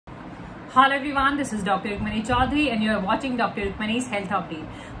Hello everyone, this is Dr. Rukmani Choudhary and you are watching Dr. Rukmani's Health Update.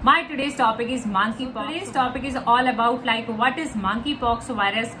 My today's topic is monkeypox. Today's topic is all about what is monkeypox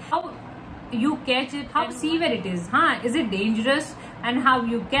virus, how you catch it, how severe it is it dangerous, and how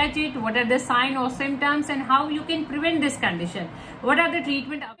you catch it, what are the signs or symptoms, and how you can prevent this condition, what are the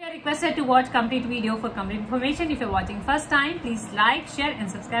treatment. You are requested to watch complete video for complete information. If you are watching first time, please like, share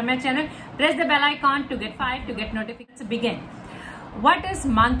and subscribe my channel. Press the bell icon to get notifications. Let's begin. What is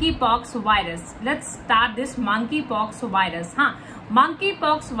monkeypox virus? Let's start this monkeypox virus.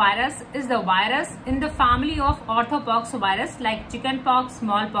 Monkeypox virus is the virus in the family of orthopox virus like chickenpox,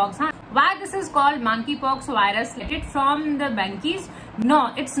 smallpox. Why this is called monkeypox virus? Get it from the monkeys?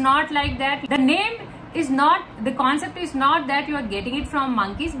 No, it's not like that. The name is not, the concept is not that you are getting it from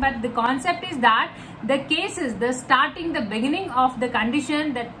monkeys, but the concept is that the cases, the beginning of the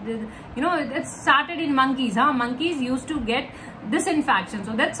condition that it started in monkeys. Monkeys used to get this infection,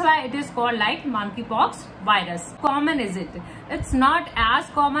 so that's why it is called like monkeypox virus. Common is it? It's not as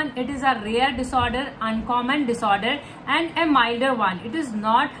common. It is a rare disorder, uncommon disorder, and a milder one. It is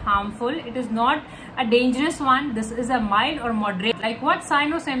not harmful. It is not a dangerous one. This is a mild or moderate. Like what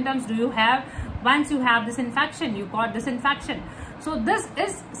sign or symptoms do you have once you have this infection? You got this infection. So this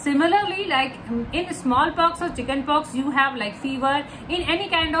is similarly like in smallpox or chickenpox, you have like fever. In any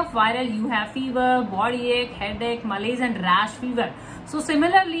kind of viral, you have fever, body ache, headache, malaise and rash fever. So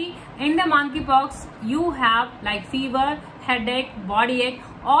similarly in the monkeypox, you have like fever, headache, body ache,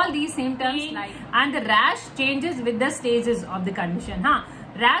 all these symptoms, and the rash changes with the stages of the condition.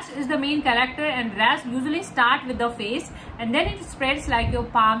 Rash is the main character, and rash usually start with the face and then it spreads like your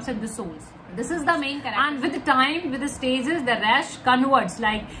palms and the soles. This is the main character, and with the time, with the stages, the rash converts.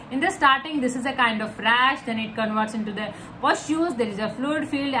 Like in the starting, this is a kind of rash, then it converts into the pustules, there is a fluid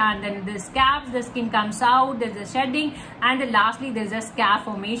field, and then the scabs, the skin comes out, there is a shedding, and then lastly there is a scar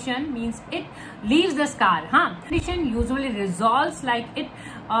formation, means it leaves the scar. Condition usually resolves like it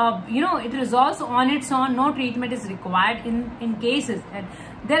it resolves on its own. No treatment is required in cases, and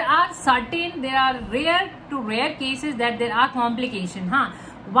there are rare cases that there are complications.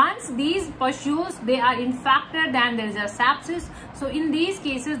 Once these pustules they are infected, then there is a sepsis. So in these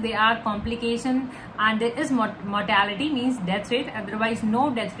cases there are complications and there is mortality, means death rate. Otherwise no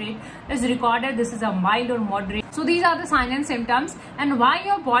death rate is recorded. This is a mild or moderate. So these are the signs and symptoms. And why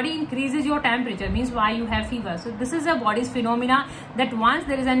your body increases your temperature, means why you have fever. So this is a body's phenomena that once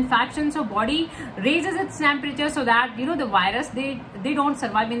there is an infection, so body raises its temperature so that the virus they don't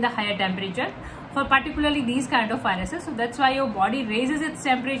survive in the higher temperature for particularly these kind of viruses. So that's why your body raises its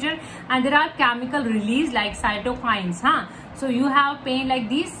temperature, and there are chemical release like cytokines. So you have pain, like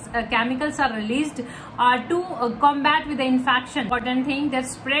these chemicals are released to combat with the infection. Important thing, that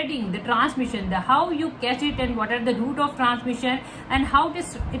spreading, the transmission, how you catch it and what are the route of transmission and how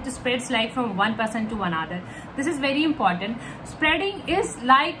it spreads like from one person to another. This is very important. Spreading is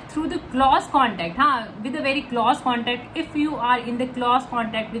like through the close contact, with a very close contact. If you are in the close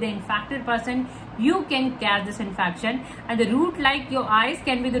contact with the infected person, you can catch this infection. And the route, like your eyes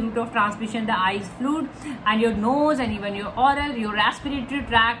can be the route of transmission, the eyes fluid, and your nose, and even your oral, your respiratory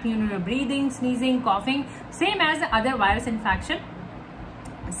tract, your breathing, sneezing, coughing, same as the other virus infection,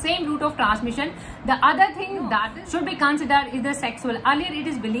 same route of transmission. The other thing that should be considered is the sexual. Earlier it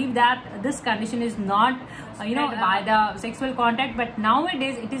is believed that this condition is not by the sexual contact, but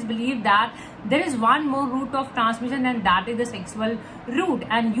nowadays it is believed that there is one more route of transmission, and that is the sexual route.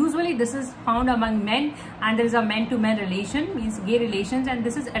 And usually this is found among men, and there is a man-to-man relation, means gay relations, and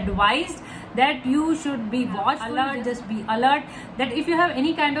this is advised that you should be watchful, just be alert that if you have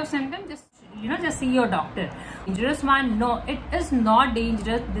any kind of symptom, just see your doctor. Dangerous one? No, it is not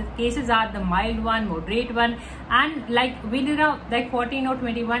dangerous. The cases are the mild one, moderate one, and like within like 14 or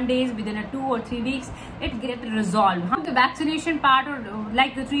 21 days, within 2 or 3 weeks, it gets resolved. The vaccination part, or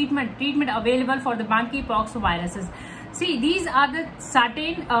like the treatment available for the monkeypox viruses. See, these are the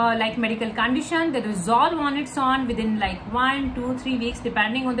certain like medical condition that resolve on its own within like 1, 2, 3 weeks,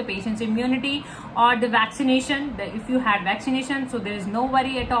 depending on the patient's immunity or the vaccination. If you had vaccination, so there is no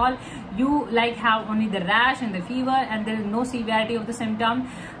worry at all. You like have only the rash and the fever, and there is no severity of the symptom.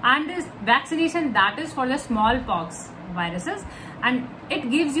 And this vaccination, that is for the smallpox viruses, and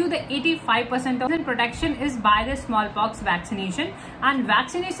it gives you the 85% of the protection is by the smallpox vaccination. And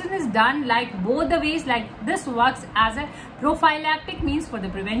vaccination is done like both the ways. Like this works as a prophylactic, means for the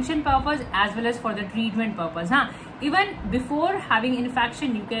prevention purpose as well as for the treatment purpose. Even before having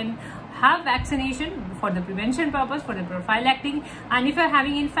infection, you can have vaccination for the prevention purpose, for the prophylactic, and if you're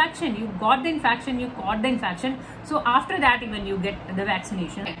having infection, you got the infection, you caught the infection, so after that even you get the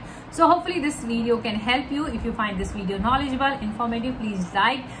vaccination. So hopefully this video can help you. If you find this video knowledgeable, informative, please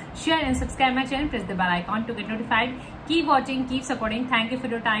like, share and subscribe my channel. Press the bell icon to get notified. Keep watching, keep supporting. Thank you for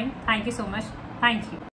your time. Thank you so much. Thank you.